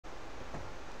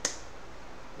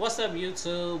What's up,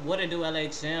 YouTube? What it do,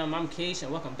 LHM? I'm Keish,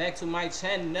 and welcome back to my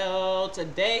channel.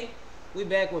 Today, we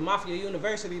back with Mafia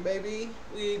University, baby.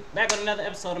 We back with another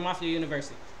episode of Mafia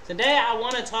University. Today, I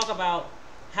want to talk about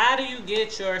how do you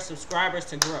get your subscribers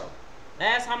to grow.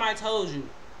 Last time I told you,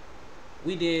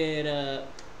 we did,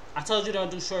 I told you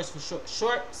don't do shorts for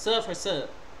short sub for sub.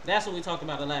 That's what we talked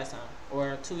about the last time,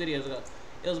 or 2 videos ago.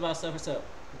 It was about sub for sub.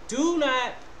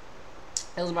 It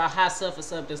was about how sub for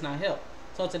sub does not help.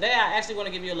 So today I actually want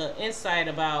to give you a little insight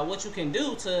about what you can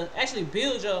do to actually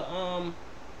build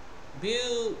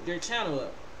your channel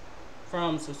up,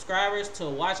 from subscribers to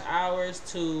watch hours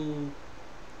to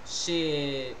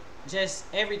shit, just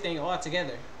everything all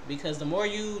together. Because the more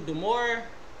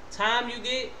time you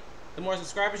get, the more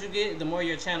subscribers you get, the more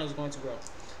your channel is going to grow.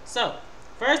 So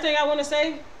first thing I want to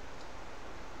say,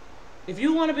 if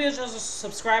you want to build your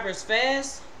subscribers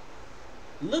fast,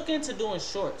 look into doing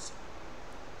shorts.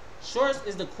 Shorts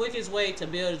is the quickest way to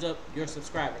build up your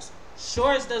subscribers.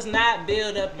 Shorts does not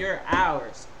build up your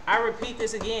hours. I repeat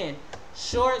this again.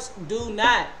 Shorts do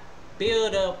not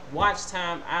build up watch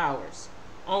time hours.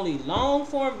 Only long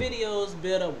form videos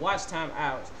build up watch time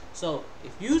hours. So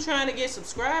if you're trying to get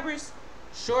subscribers,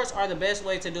 shorts are the best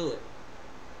way to do it.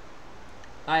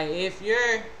 Like if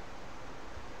you're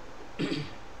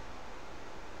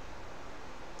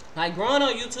like growing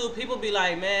on YouTube, people be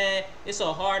like, man, it's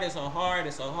so hard, this,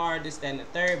 that, and the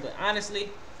third. But honestly,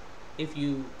 if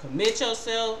you commit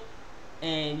yourself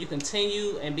and you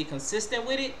continue and be consistent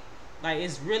with it, like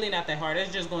it's really not that hard.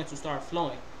 It's just going to start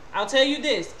flowing. I'll tell you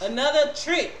this, another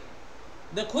trick,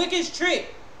 the quickest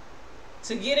trick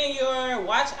to getting your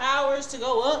watch hours to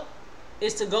go up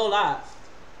is to go live.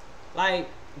 Like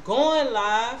going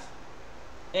live,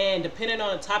 and depending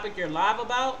on the topic you're live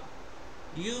about,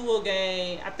 you will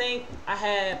gain. I think I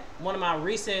had one of my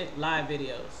recent live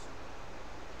videos.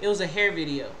 It was a hair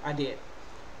video I did.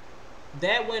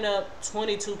 That went up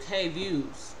 22K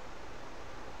views.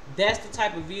 That's the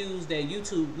type of views that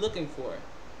YouTube looking for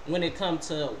when it comes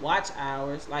to watch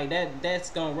hours. Like that's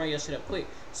gonna run your shit up quick.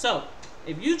 So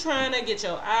if you trying to get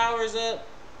your hours up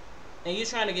and you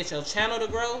trying to get your channel to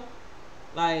grow,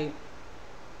 like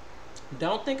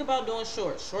don't think about doing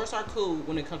shorts. Shorts are cool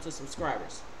when it comes to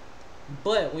subscribers.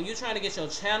 But when you're trying to get your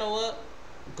channel up,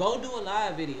 go do a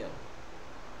live video.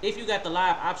 If you got the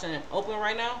live option open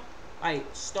right now, like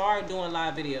start doing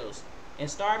live videos and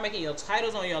start making your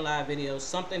titles on your live videos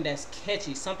something that's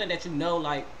catchy, something that you know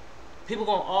like people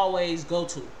gonna always go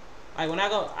to. Like when I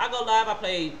go live,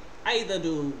 I either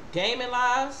do gaming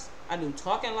lives, I do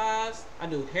talking lives, I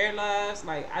do hair lives.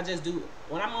 Like I just do,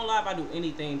 when I'm on live, I do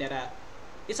anything that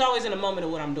it's always in the moment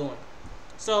of what I'm doing.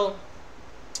 So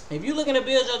if you're looking to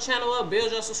build your channel up,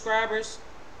 build your subscribers,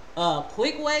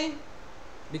 quick way,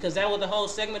 because that was the whole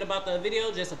segment about the video,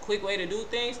 just a quick way to do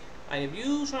things. Like if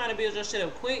you trying to build your shit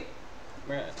up quick,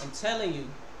 bruh, I'm telling you,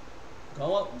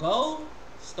 go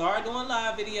start doing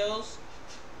live videos.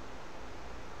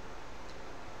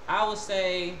 I would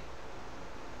say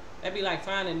that'd be like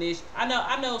finding a niche.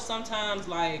 I know sometimes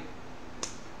like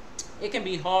it can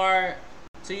be hard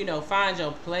to find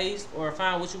your place or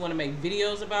find what you want to make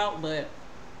videos about, but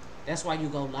that's why you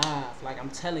go live. Like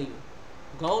I'm telling you,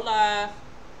 go live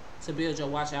to build your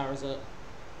watch hours up,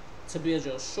 to build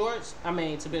your shorts.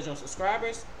 To build your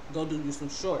subscribers, go do you some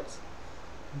shorts.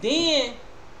 Then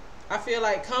I feel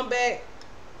like come back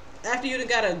after you done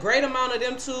got a great amount of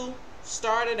them two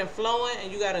started and flowing,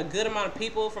 and you got a good amount of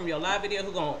people from your live video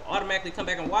who gonna automatically come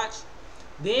back and watch.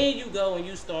 Then you go and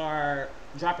you start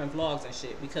dropping vlogs and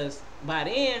shit, because by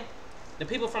then the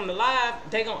people from the live,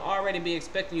 they gonna already be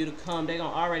expecting you to come. They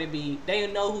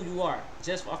know who you are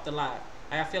just off the live.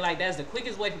 I feel like that's the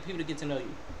quickest way for people to get to know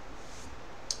you.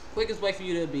 Quickest way for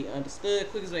you to be understood.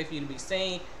 Quickest way for you to be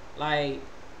seen. Like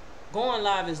going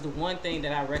live is the one thing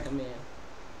that I recommend.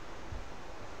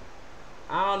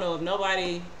 I don't know if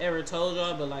nobody ever told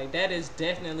y'all, but like that is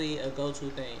definitely a go-to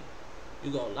thing.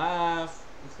 You go live,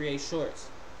 you create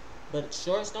shorts, but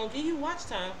shorts don't give you watch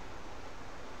time.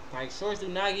 Like shorts do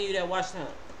not give you that watch time.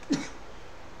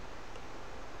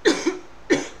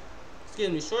 Excuse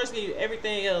me, shorts give you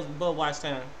everything else but watch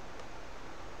time.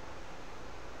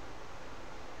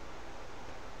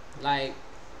 Like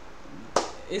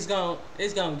it's gonna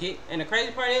get, and the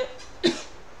crazy part is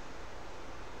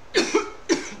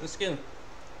excuse me.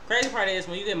 Crazy part is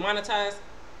when you get monetized,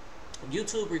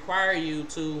 YouTube require you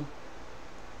to,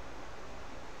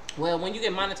 well, when you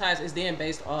get monetized, it's then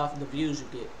based off the views you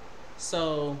get.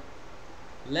 So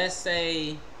let's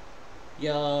say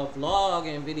your vlog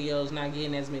and videos not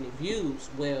getting as many views,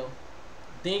 well,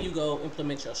 then you go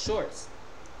implement your shorts,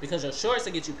 because your shorts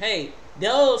will get you paid.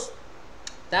 Those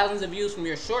thousands of views from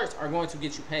your shorts are going to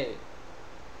get you paid.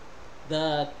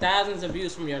 The thousands of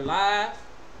views from your live,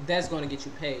 that's going to get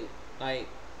you paid. Like,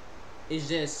 it's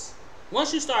just,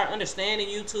 once you start understanding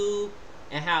YouTube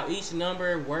and how each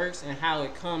number works and how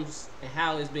it comes and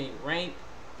how it's being ranked,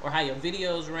 or how your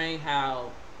videos rank, how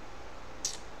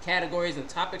categories and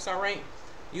topics are ranked,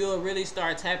 you'll really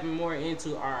start tapping more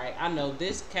into, all right, I know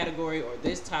this category or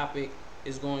this topic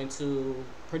is going to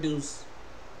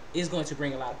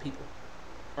bring a lot of people,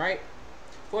 right?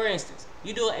 For instance,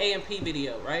 you do an A&P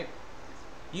video, right?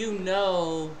 You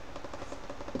know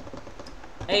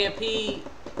A&P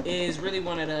is really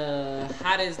one of the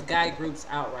hottest guy groups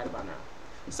out right about now.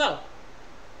 So,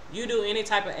 you do any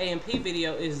type of A&P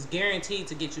video is guaranteed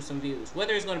to get you some views.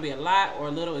 Whether it's going to be a lot or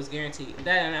a little is guaranteed.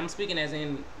 That, and I'm speaking as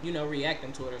in, you know,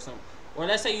 reacting to it or something. Or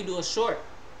let's say you do a short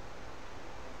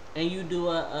and you do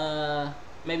a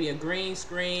maybe a green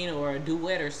screen or a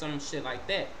duet or some shit like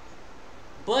that.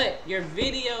 But your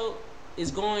video is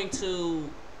going to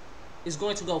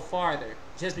go farther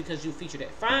just because you featured it.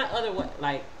 Find other way.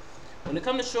 Like, when it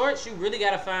comes to shorts, you really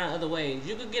gotta find other ways.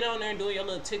 You could get on there and do your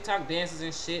little TikTok dances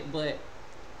and shit, but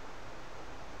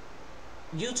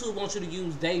YouTube wants you to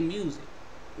use their music.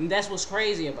 And that's what's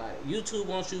crazy about it. YouTube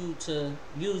wants you to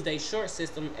use their short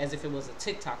system as if it was a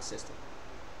TikTok system.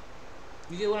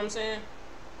 You get what I'm saying?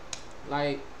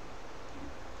 Like,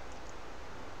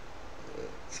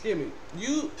 excuse me.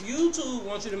 YouTube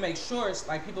wants you to make shorts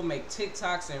like people make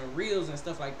TikToks and Reels and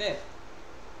stuff like that.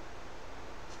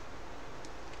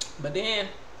 But then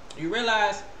you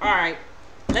realize, alright,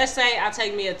 let's say I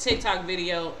take me a TikTok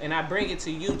video and I bring it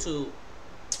to YouTube.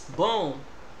 Boom.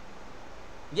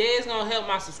 Yeah, it's gonna help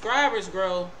my subscribers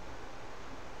grow.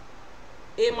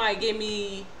 It might give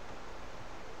me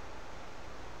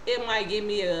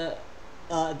the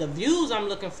views I'm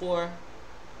looking for,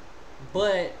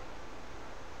 but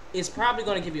it's probably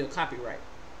gonna give you a copyright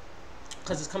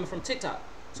because it's coming from TikTok.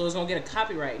 So it's gonna get a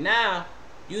copyright. Now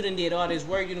you done did all this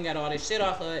work, you done got all this shit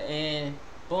off of it, and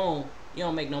boom, you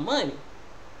don't make no money.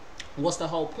 What's the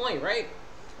whole point, right?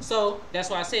 So that's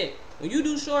why I said, when you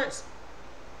do shorts,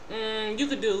 you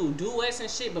could do duets and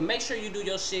shit, but make sure you do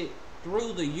your shit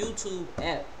through the YouTube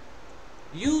app.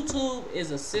 YouTube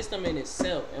is a system in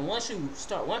itself, and once you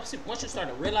start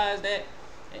to realize that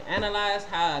and analyze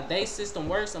how they system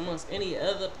works amongst any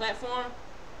other platform,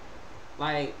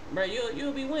 like, bro,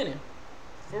 you'll be winning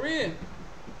for real.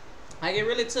 Like, it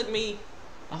really took me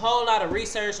a whole lot of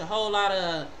research, a whole lot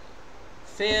of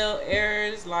failed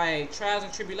errors, like trials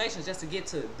and tribulations, just to get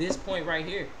to this point right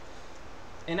here.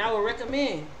 And I would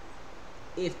recommend,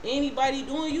 if anybody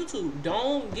doing YouTube,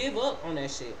 don't give up on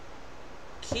that shit.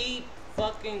 Keep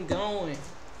fucking going,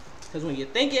 because when you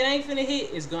think it ain't finna hit,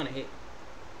 it's gonna hit.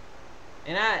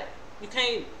 And you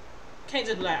can't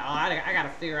just be like, oh, I gotta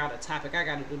figure out a topic, I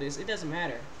gotta do this. It doesn't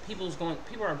matter. People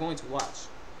are going to watch.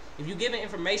 If you giving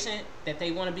information that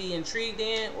they want to be intrigued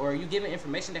in, or you giving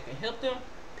information that can help them,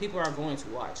 people are going to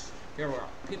watch.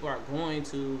 People are going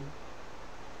to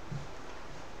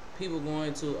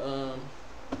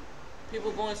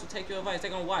take your advice.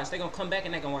 They're gonna watch. They're gonna come back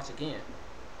and they're gonna watch again.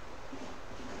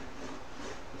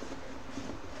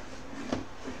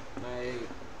 Like,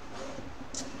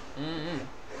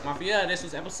 Mafia, this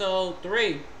was episode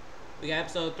 3. We got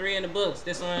episode 3 in the books.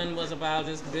 This one was about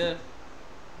just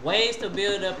ways to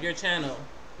build up your channel,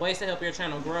 ways to help your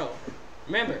channel grow.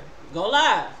 Remember, go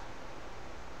live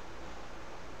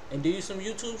and do some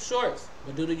YouTube shorts,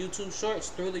 but do the YouTube shorts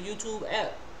through the YouTube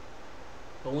app.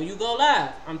 But when you go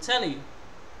live, I'm telling you,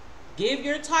 give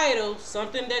your title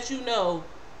something that you know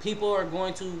people are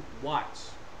going to watch.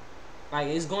 Like,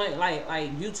 it's going, like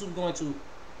YouTube going to,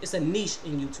 it's a niche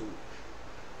in YouTube.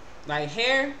 Like,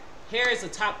 hair is the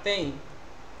top thing.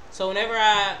 So whenever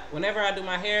I do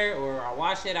my hair, or I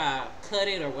wash it, I cut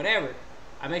it, or whatever,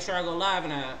 I make sure I go live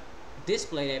and I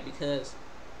display that, because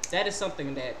that is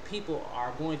something that people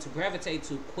are going to gravitate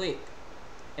to quick.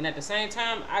 And at the same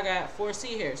time, I got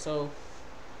 4C hair, so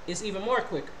it's even more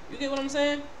quicker. You get what I'm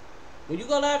saying? When you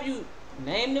go live, you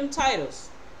name them titles.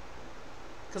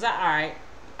 Cause I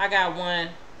got one.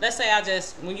 Let's say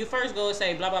when you first go and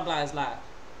say blah blah blah is live,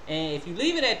 and if you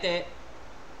leave it at that,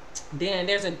 then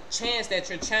there's a chance that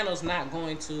your channel's not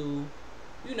going to,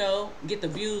 you know, get the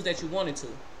views that you wanted to.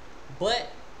 But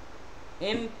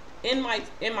in my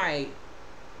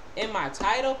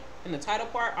title, in the title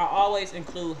part, I always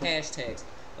include hashtags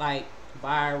like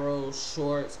viral,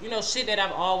 shorts, you know, shit that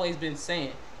I've always been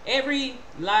saying. Every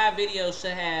live video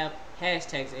should have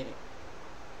hashtags in it,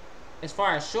 as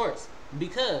far as shorts,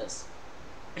 because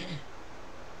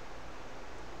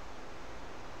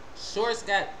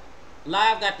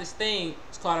live got this thing,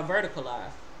 it's called a vertical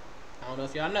live. I don't know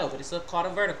if y'all know, but it's called a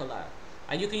vertical live.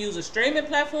 You can use a streaming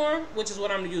platform, which is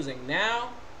what I'm using now,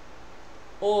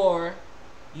 or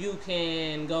you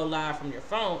can go live from your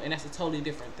phone, and that's a totally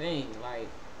different thing. Like,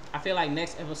 I feel like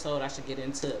next episode I should get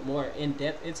into more in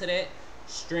depth into that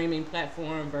streaming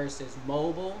platform versus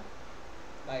mobile.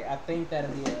 Like, I think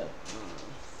that'll be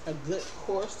a good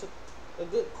course,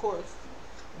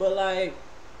 But like,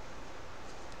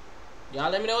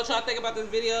 y'all let me know what y'all think about this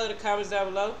video in the comments down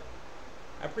below.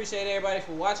 I appreciate everybody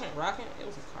for watching, rocking. It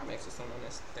was a CarMax or something on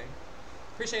this thing.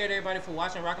 Appreciate everybody for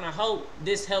watching, rocking. I hope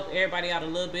this helped everybody out a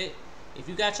little bit. If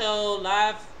you got your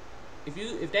live,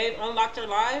 if they've unlocked your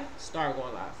live, start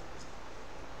going live.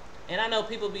 And I know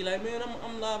people be like, man,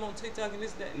 I'm live on TikTok and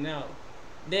this, that. No.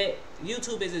 That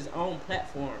YouTube is its own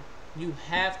platform. You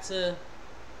have to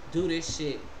do this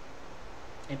shit.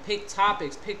 And pick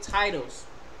topics, pick titles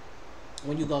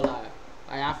when you go live.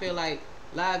 Like, I feel like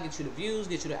live get you the views,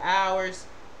 get you the hours.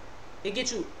 It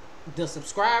get you the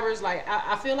subscribers. Like,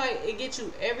 I feel like it gets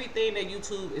you everything that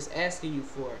YouTube is asking you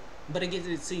for. But it gets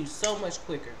it to you so much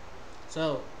quicker.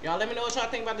 So, y'all let me know what y'all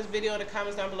think about this video in the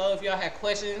comments down below. If y'all had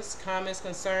questions, comments,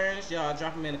 concerns, y'all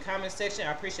drop them in the comment section.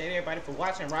 I appreciate everybody for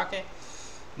watching, rocking.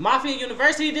 Mafia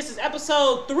University, this is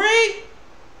episode 3.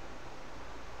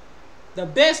 The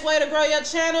best way to grow your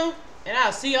channel. And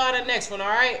I'll see y'all in the next one,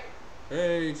 alright?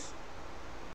 Peace.